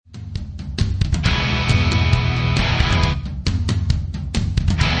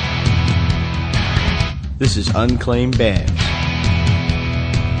This is Unclaimed Bands.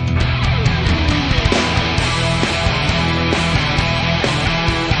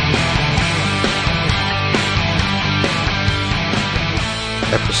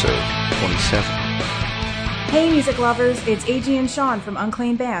 Episode 27. Hey music lovers, it's AG and Sean from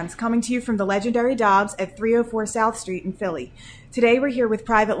Unclaimed Bands coming to you from the legendary Dobbs at 304 South Street in Philly. Today we're here with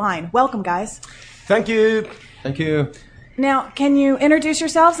Private Line. Welcome, guys. Thank you. Thank you. Now, can you introduce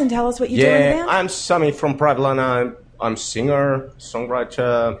yourselves and tell us what you do in the band? I'm Sami from Private Line. I'm singer,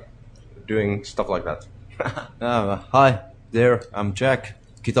 songwriter, doing stuff like that. Hi there, I'm Jack,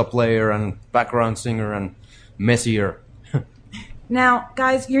 guitar player and background singer and messier. Now,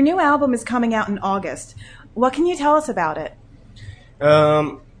 guys, your new album is coming out in August. What can you tell us about it?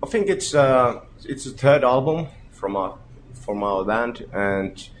 I think it's the third album from our band,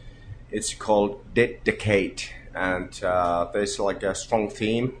 and it's called Dead Decade. And there's like a strong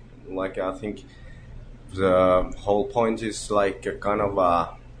theme. Like I think the whole point is like a kind of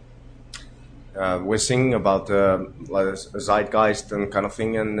we're singing about like zeitgeist and kind of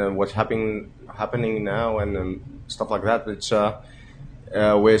thing, and what's happening now and stuff like that. It's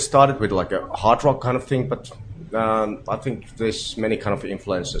we started with like a hard rock kind of thing, but I think there's many kind of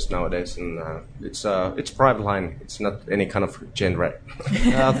influences nowadays, and it's Private Line. It's not any kind of genre.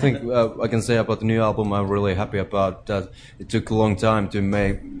 I think I can say about the new album, I'm really happy about that. It took a long time to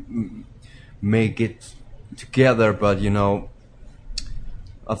make it together, but you know,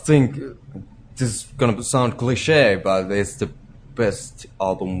 I think this is gonna sound cliche, but it's the best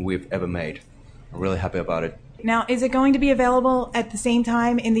album we've ever made. I'm really happy about it. Now, is it going to be available at the same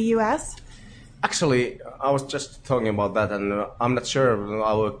time in the U.S.? Actually, I was just talking about that, and I'm not sure.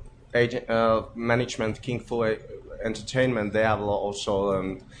 Our agent, management, King Fu Entertainment, they have also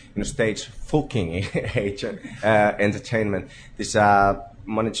in the States Fucking Agent Entertainment, this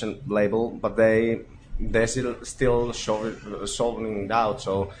management label, but they're still solving it out.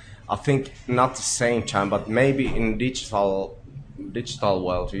 So I think not the same time, but maybe in digital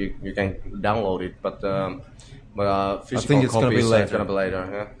world you can download it, but physical I think it's copy gonna is gonna be later.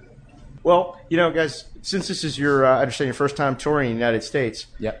 Yeah. Well, you know, guys, since this is your, I understand your first time touring in the United States,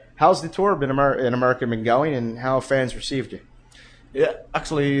 Yeah. how's the tour been in America been going, and how have fans received you? Yeah,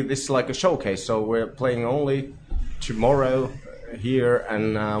 actually, this is like a showcase, so we're playing only tomorrow here,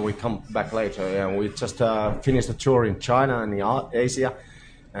 and we come back later. Yeah, we just finished a tour in China and in Asia,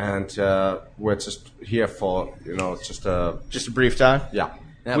 and we're just here for just a brief time? yeah.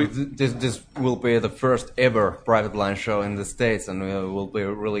 Yeah, this will be the first ever Private Line show in the States, and we'll be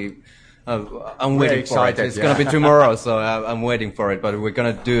really. I'm waiting for it. excited, It's yeah. gonna be tomorrow, so I'm waiting for it. But we're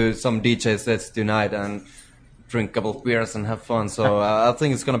gonna do some DJ sets tonight and drink a couple of beers and have fun. So I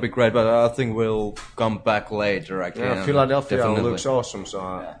think it's gonna be great. But I think we'll come back later. Yeah, Philadelphia definitely. looks awesome, so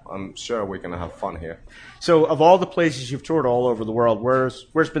I'm sure we're gonna have fun here. So, of all the places you've toured all over the world,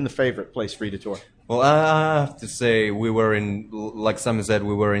 where's been the favorite place for you to tour? Well, I have to say we were like Sami said,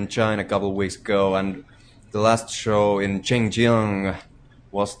 we were in China a couple of weeks ago, and the last show in Zhenjiang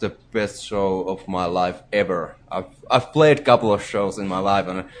was the best show of my life ever. I've played a couple of shows in my life,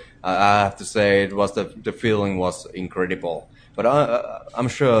 and I have to say it was the feeling was incredible. But I'm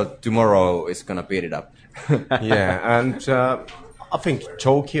sure tomorrow is gonna beat it up. Yeah, and I think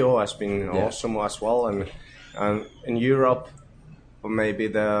Tokyo has been awesome as well, and in Europe, maybe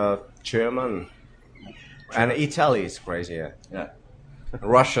the German and Italy is crazy. Yeah, Yeah,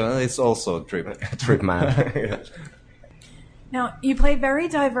 Russia is also a trip man. Yeah. Now, you play very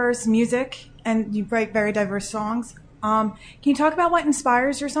diverse music and you write very diverse songs. Can you talk about what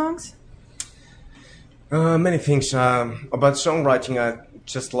inspires your songs? Many things about songwriting. I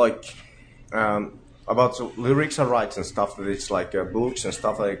just like about the lyrics I write and stuff. That it's like books and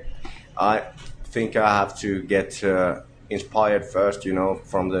stuff. Like I think I have to get inspired first,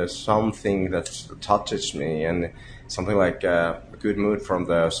 from the something that touches me, and something like a good mood from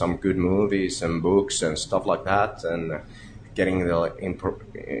some good movies and books and stuff like that, and getting the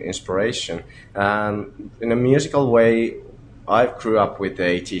inspiration. In a musical way, I grew up with the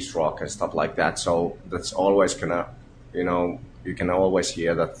 80s rock and stuff like that, so that's always gonna, you can always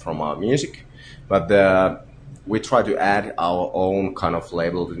hear that from our music. But we try to add our own kind of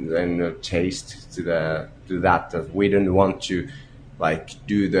label and taste to that we don't want to like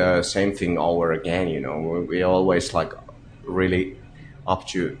do the same thing over again. We always like really up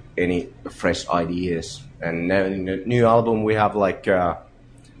to any fresh ideas. And in the new album we have like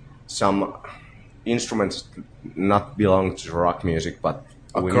some instruments not belong to rock music, but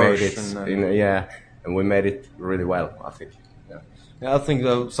we made it and we made it really well, I think. Yeah, I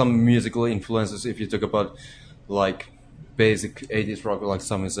think some musical influences, if you talk about like basic 80s rock, like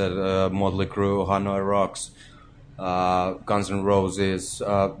Sami said, Motley Crue, Hanoi Rocks, Guns N' Roses,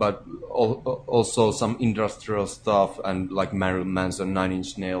 but also some industrial stuff and like Marilyn Manson, Nine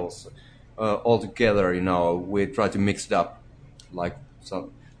Inch Nails. All together, we try to mix it up, like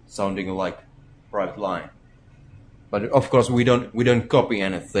sounding like Private Line. But of course, we don't copy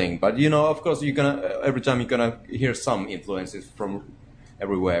anything. But of course, every time you're gonna hear some influences from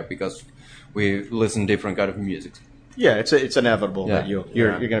everywhere because we listen different kind of music. Yeah, it's inevitable that you're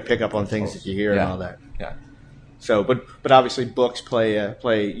going to pick up on things that you hear and all that. Yeah. So, but obviously, books play.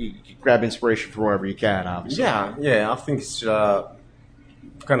 You grab inspiration from wherever you can. Obviously. Yeah. I think it's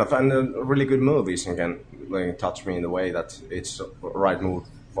kind of and really good movies can like, touch me in the way that it's the right mood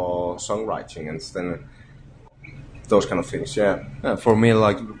for songwriting and then those kind of things. Yeah. For me,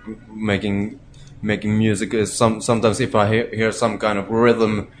 like making music is sometimes if I hear some kind of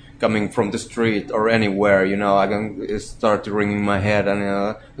rhythm coming from the street or anywhere, I can start ringing my head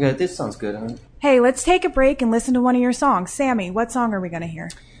and this sounds good. Hey, let's take a break and listen to one of your songs. Sammy, what song are we going to hear?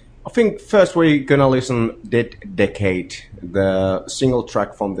 I think first we're gonna listen Dead Decade, the single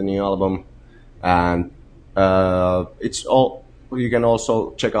track from the new album, and it's all. You can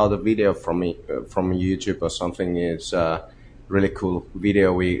also check out the video from YouTube or something. It's a really cool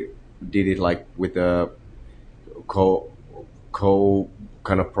video. We did it like with the co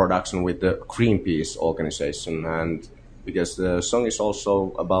kind of production with the Greenpeace organization, and because the song is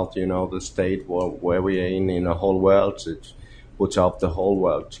also about the state where we are in the whole world. It puts up the whole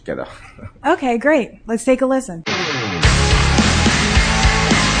world together. Okay, great. Let's take a listen.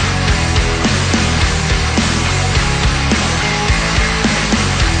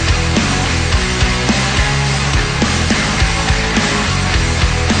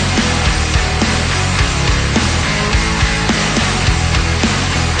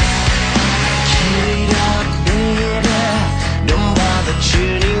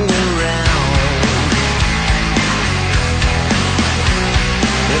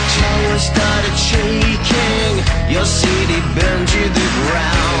 Started shaking, your seat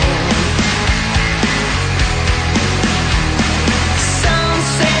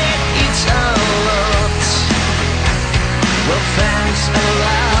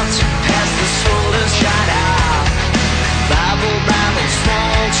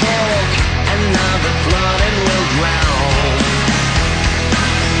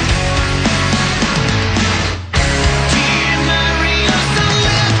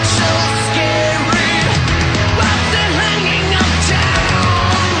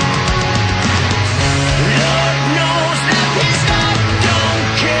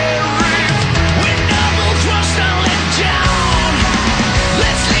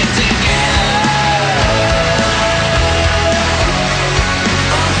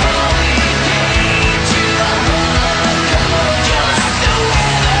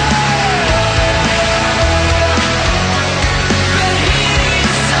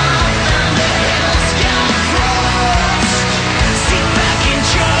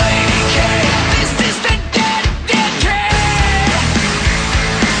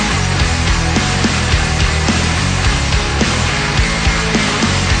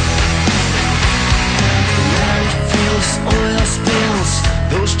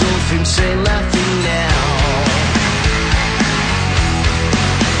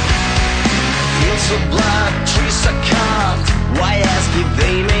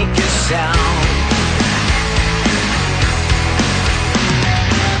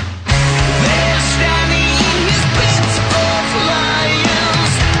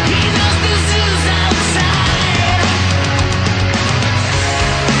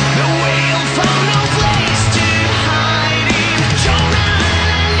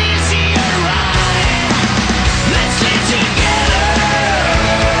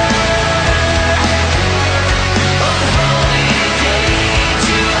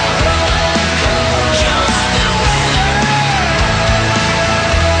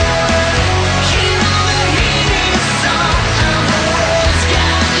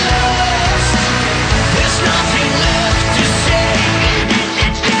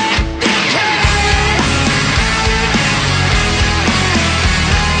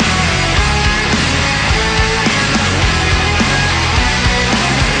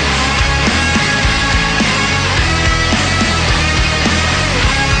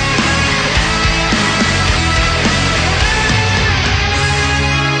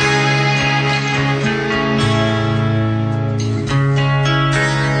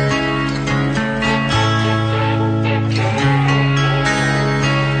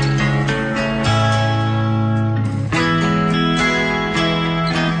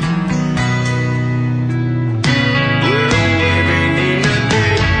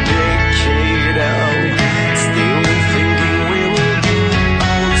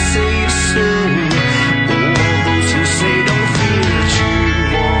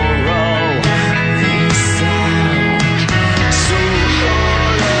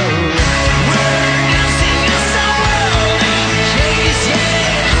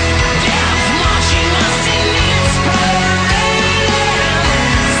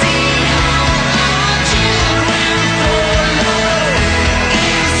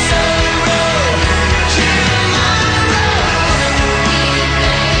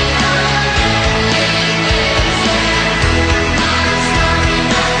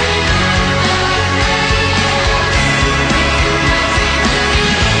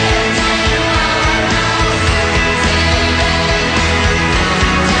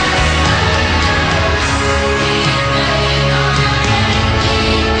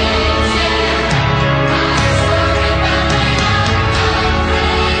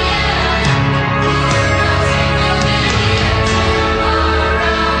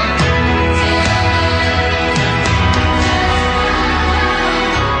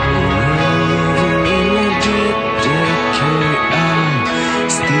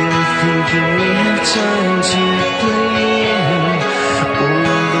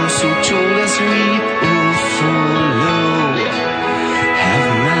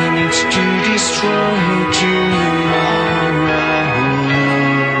till tomorrow.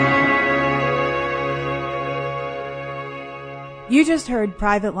 You just heard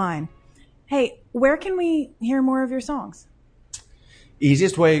Private Line. Hey, where can we hear more of your songs?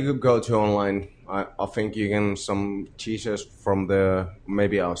 Easiest way you could go to online. I think you can some t-shirts from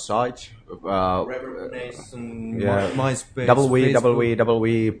maybe our site. Reverb Nation, MySpace,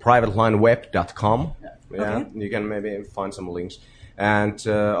 www.privatelineweb.com. Yeah, Okay. you can maybe find some links. And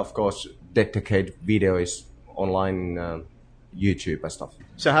of course, Dedicate video is online YouTube and stuff.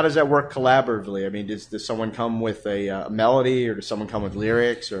 So how does that work collaboratively? I mean, does someone come with a melody, or does someone come with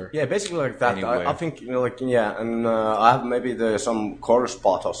lyrics, or? Yeah, basically like that. Anyway. I think and I have maybe some chorus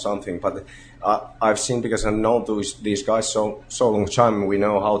part or something, but I've seen, because I know these guys so long time. We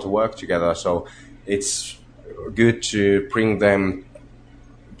know how to work together, so it's good to bring them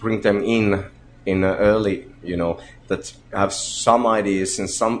in early. That have some ideas and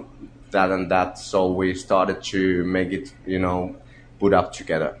some that and that. So we started to make it put up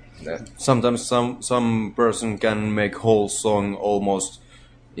together. Yeah. Sometimes some person can make whole song almost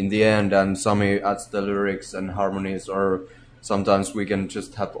in the end, and some adds the lyrics and harmonies, or sometimes we can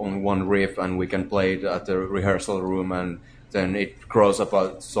just have only one riff and we can play it at the rehearsal room, and then it grows up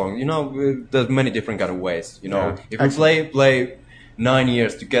a song. There's many different kind of ways. Yeah. If we play 9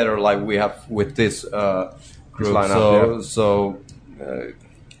 years together like we have with this group, lineup,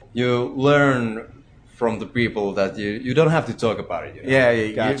 you learn from the people that you don't have to talk about it. Yeah,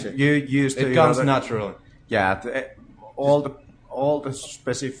 Gotcha. you used to. It comes naturally. Yeah, all the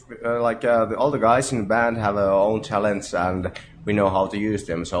specific all the guys in the band have their own talents, and we know how to use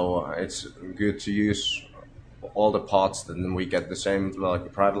them. So it's good to use all the parts, then we get the same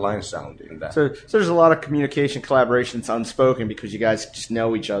Private Line sound in that. So there's a lot of communication, collaboration that's unspoken because you guys just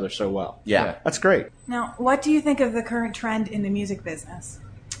know each other so well. Yeah. That's great. Now, what do you think of the current trend in the music business?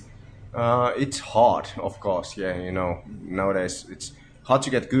 It's hard, of course. Yeah, nowadays it's hard to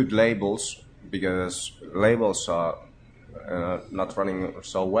get good labels because labels are not running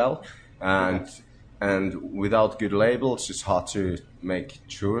so well, and without good labels, it's hard to make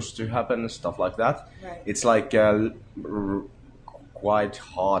tours to happen and stuff like that. Right. It's like a quite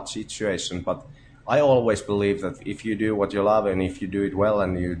hard situation, but I always believe that if you do what you love and if you do it well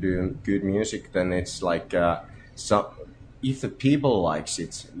and you do good music, then it's like if the people likes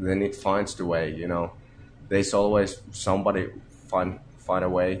it, then it finds the way. There's always somebody find a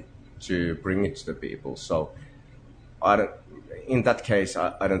way to bring it to the people. So in that case,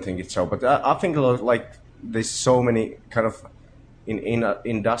 I don't think it's so. But I think there's so many kind of in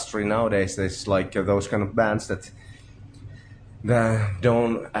industry nowadays. There's those kind of bands that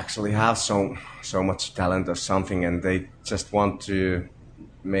don't actually have so much talent or something, and they just want to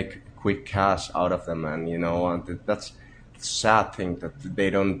make quick cash out of them, and and that's the sad thing that they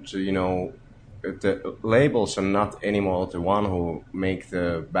don't. The labels are not anymore the one who make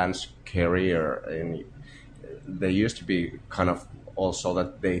the band's career, and they used to be kind of also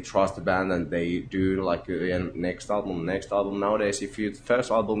that they trust the band and they do next album. Nowadays, if the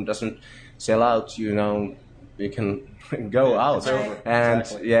first album doesn't sell out, you can go out. It's over. And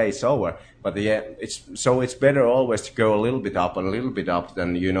Exactly. yeah, it's over. But yeah, it's better always to go a little bit up and a little bit up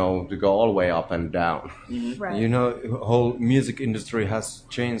than to go all the way up and down. Right. Whole music industry has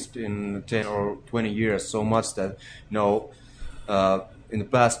changed in 10 or 20 years so much that in the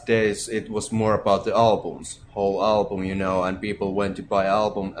past days it was more about the whole album, and people went to buy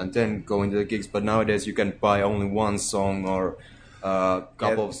album and then go into the gigs. But nowadays you can buy only one song or a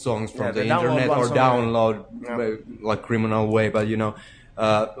couple of songs from the they download internet, one or song. download like criminal way. But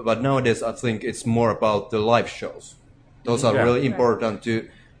but nowadays I think it's more about the live shows. Those are Yeah. really important to.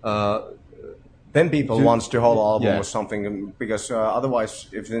 Then people wants the whole album Yeah. or something, because otherwise,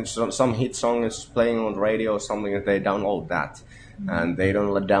 if there's some hit song is playing on the radio or something, they download that, and they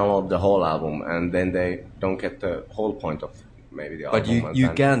don't download the whole album, and then they don't get the whole point of maybe the But album. you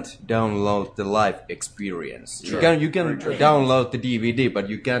and can't download the live experience. Sure. You can download the DVD, but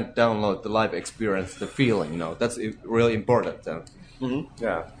you can't download the live experience, the feeling. That's really important.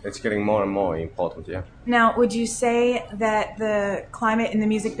 Yeah, it's getting more and more important. Yeah. Now, would you say that the climate in the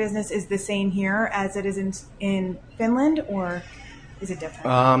music business is the same here as it is in Finland, or is it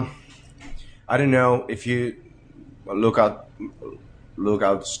different? I don't know if you look out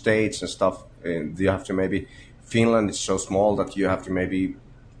states and stuff. You have to maybe Finland is so small that you have to maybe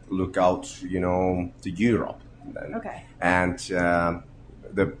look out, to Europe. Then. Okay. And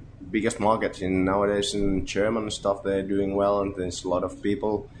the biggest market nowadays in German stuff, they're doing well, and there's a lot of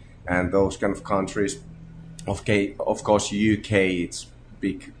people, and those kind of countries. Of course, UK, it's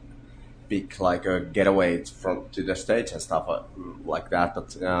big like a getaway from to the States and stuff like that.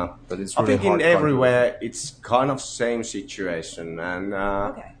 But it's I really think in hard everywhere it's kind of same situation, and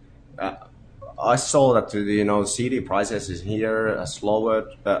Okay. I saw that CD prices is here slower,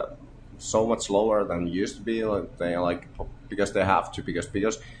 so much slower than used to be. Like because they have to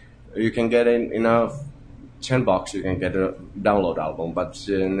because you can get in $10 you can get a download album, but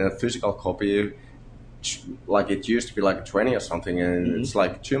in a physical copy, like it used to be like 20 or something, and it's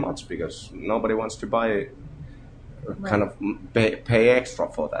like too much because nobody wants to buy kind of pay extra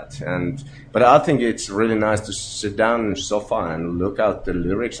for that. But I think it's really nice to sit down on the sofa and look at the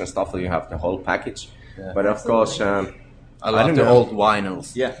lyrics and stuff. You have the whole package. Yeah. But of course, I love don't the know. old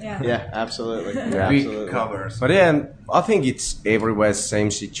vinyls. Yeah. Absolutely. Yeah. Big Absolutely. covers. But yeah, I think it's everywhere same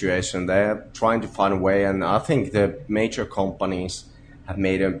situation. They're trying to find a way, and I think the major companies have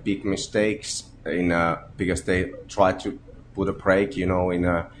made a big mistakes because they try to put a break,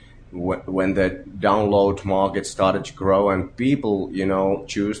 when the download market started to grow and people,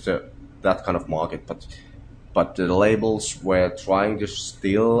 choose that kind of market. But the labels were trying to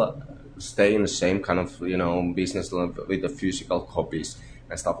still stay in the same kind of, business with the physical copies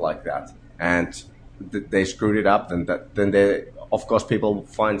and stuff like that. And they screwed it up. And then they, of course, people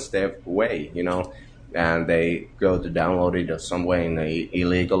find their way, and they go to download it or some way in an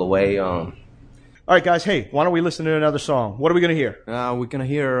illegal way. All right, guys. Hey, why don't we listen to another song? What are we going to hear? We're gonna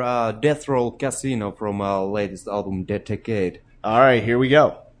hear Death Roll Casino from our latest album, Dead Decade. All right, here we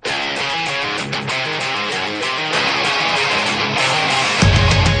go.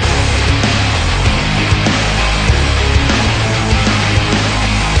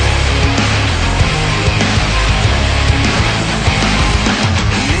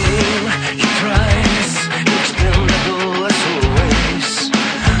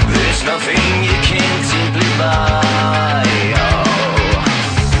 Nothing you can't simply buy.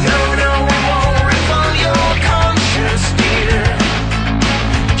 No, I won't refund your conscience, dear.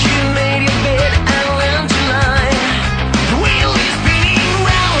 You made your bed.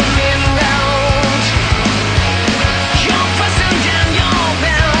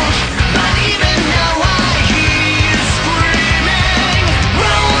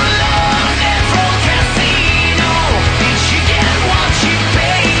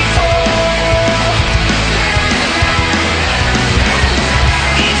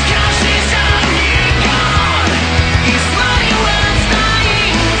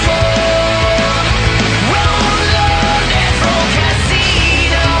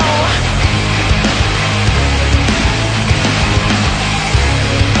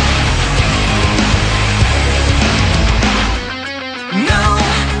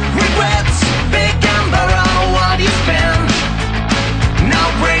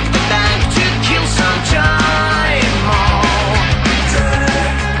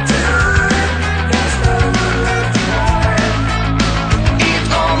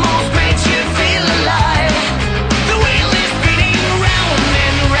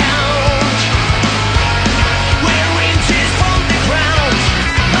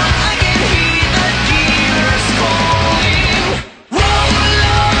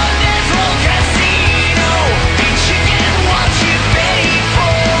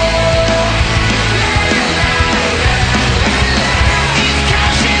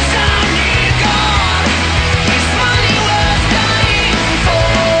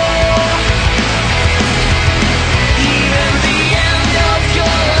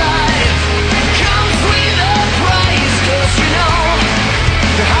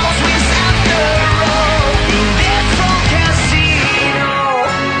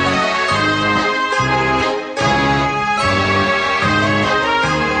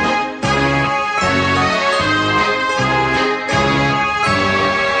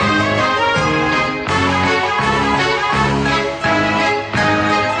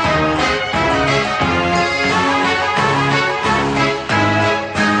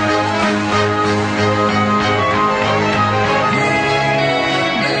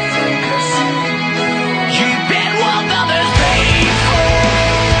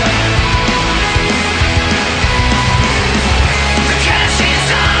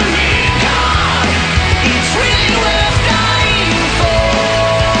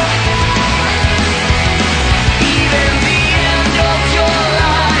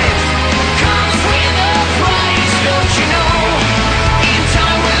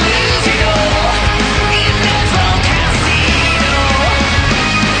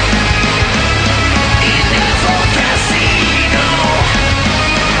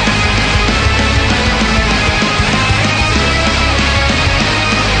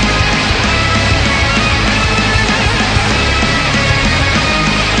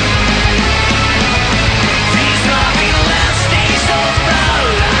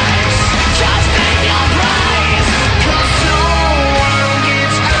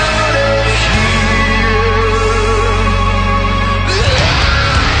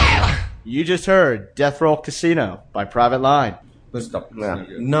 just heard Death Roll Casino by Private Line. Stop. Yeah.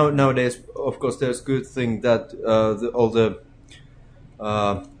 Nowadays, of course, there's good thing that all the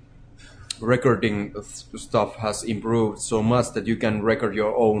recording stuff has improved so much that you can record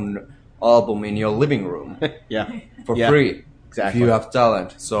your own album in your living room for free. Exactly. If you have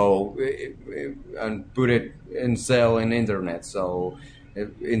talent, so and put it in sale in internet. So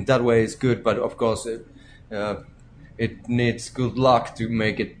in that way, it's good. But of course, it needs good luck to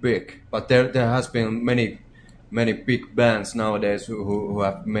make it big. But there has been many big bands nowadays who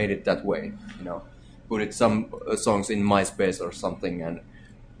have made it that way. You know, put it some songs in MySpace or something, and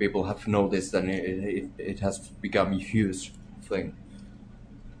people have noticed, and it has become a huge thing.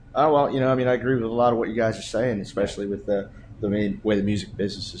 Oh, well, I mean, I agree with a lot of what you guys are saying, especially with the main way the music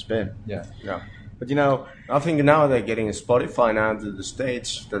business has been. Yeah. But, I think now they're getting Spotify now to the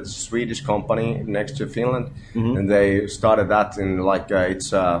States. That's a Swedish company next to Finland. And they started that in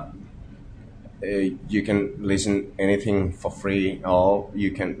you can listen anything for free, or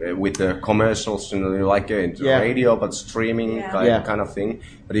you can with the commercials, radio, but streaming kind of thing.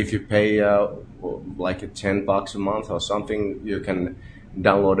 But if you pay like $10 a month or something, you can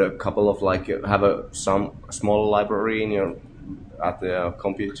download a couple of have some small library in at the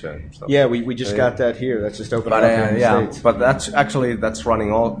computer and stuff. Yeah, we just got that here. That's just open up in the States. But that's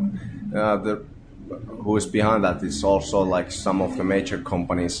running all who is behind that is also like some of the major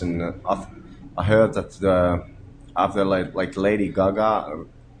companies, and I heard that after like Lady Gaga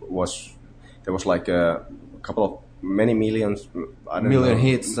there was like a couple of many millions million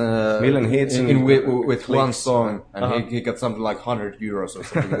hits with one song, and he got something like €100 or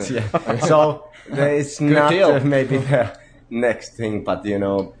something. So it's not deal. Maybe the next thing, but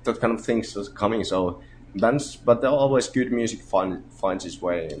that kind of things is coming. So but always good music finds its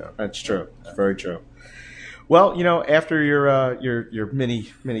way. That's true. It's very true. Well, after your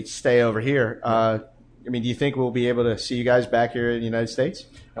mini stay over here, I mean, do you think we'll be able to see you guys back here in the United States?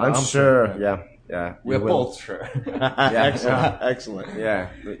 I'm sure. Yeah. We're both sure. Excellent. Yeah.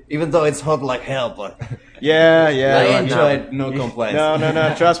 Even though it's hot like hell, but I I enjoy it. No complaints.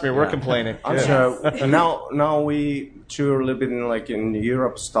 No. Trust me, we're complaining. I'm sure. Now we tour a little bit in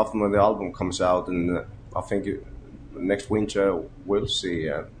Europe stuff when the album comes out, and I think next winter we'll see.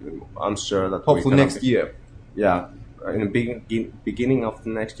 I'm sure that hopefully next year. Yeah. In the beginning of the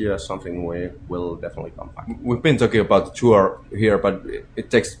next year, something we will definitely come back. We've been talking about the tour here, but it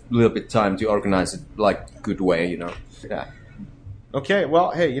takes a little bit time to organize it good way, Yeah. Okay,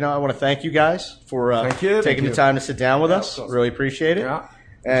 well, hey, I want to thank you guys for taking the time to sit down with us. Really appreciate it. Yeah.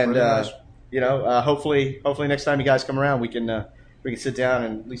 And really nice. hopefully next time you guys come around, we can sit down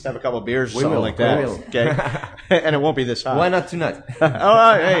and at least have a couple of beers or something like that. We will. Okay. And it won't be this hot. Why not tonight? All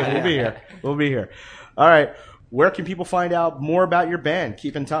right, hey, we'll be here. We'll be here. All right. Where can people find out more about your band?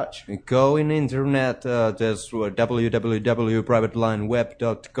 Keep in touch. Go in internet. There's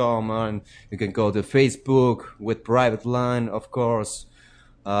www.privatelineweb.com, and you can go to Facebook with Private Line, of course.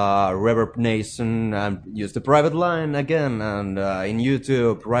 Reverb Nation, and use the Private Line again. And in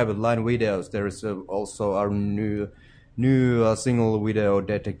YouTube, Private Line videos. There is also our new single video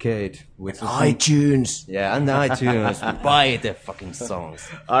dedicated with iTunes. Yeah, and iTunes. Buy the fucking songs.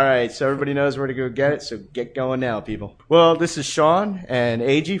 All right, so everybody knows where to go get it, so get going now, people. Well, this is Sean and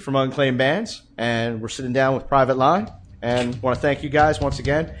AG from Unclaimed Bands, and we're sitting down with Private Line, and want to thank you guys once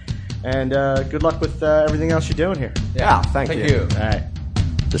again, and good luck with everything else you're doing here. Yeah, thank you. All right.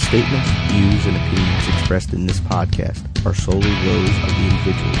 The statements, views, and opinions expressed in this podcast are solely those of the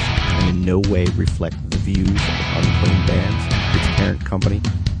individuals and in no way reflect the views of Unclaimed Bands, its parent company,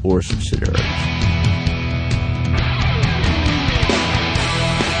 or subsidiaries.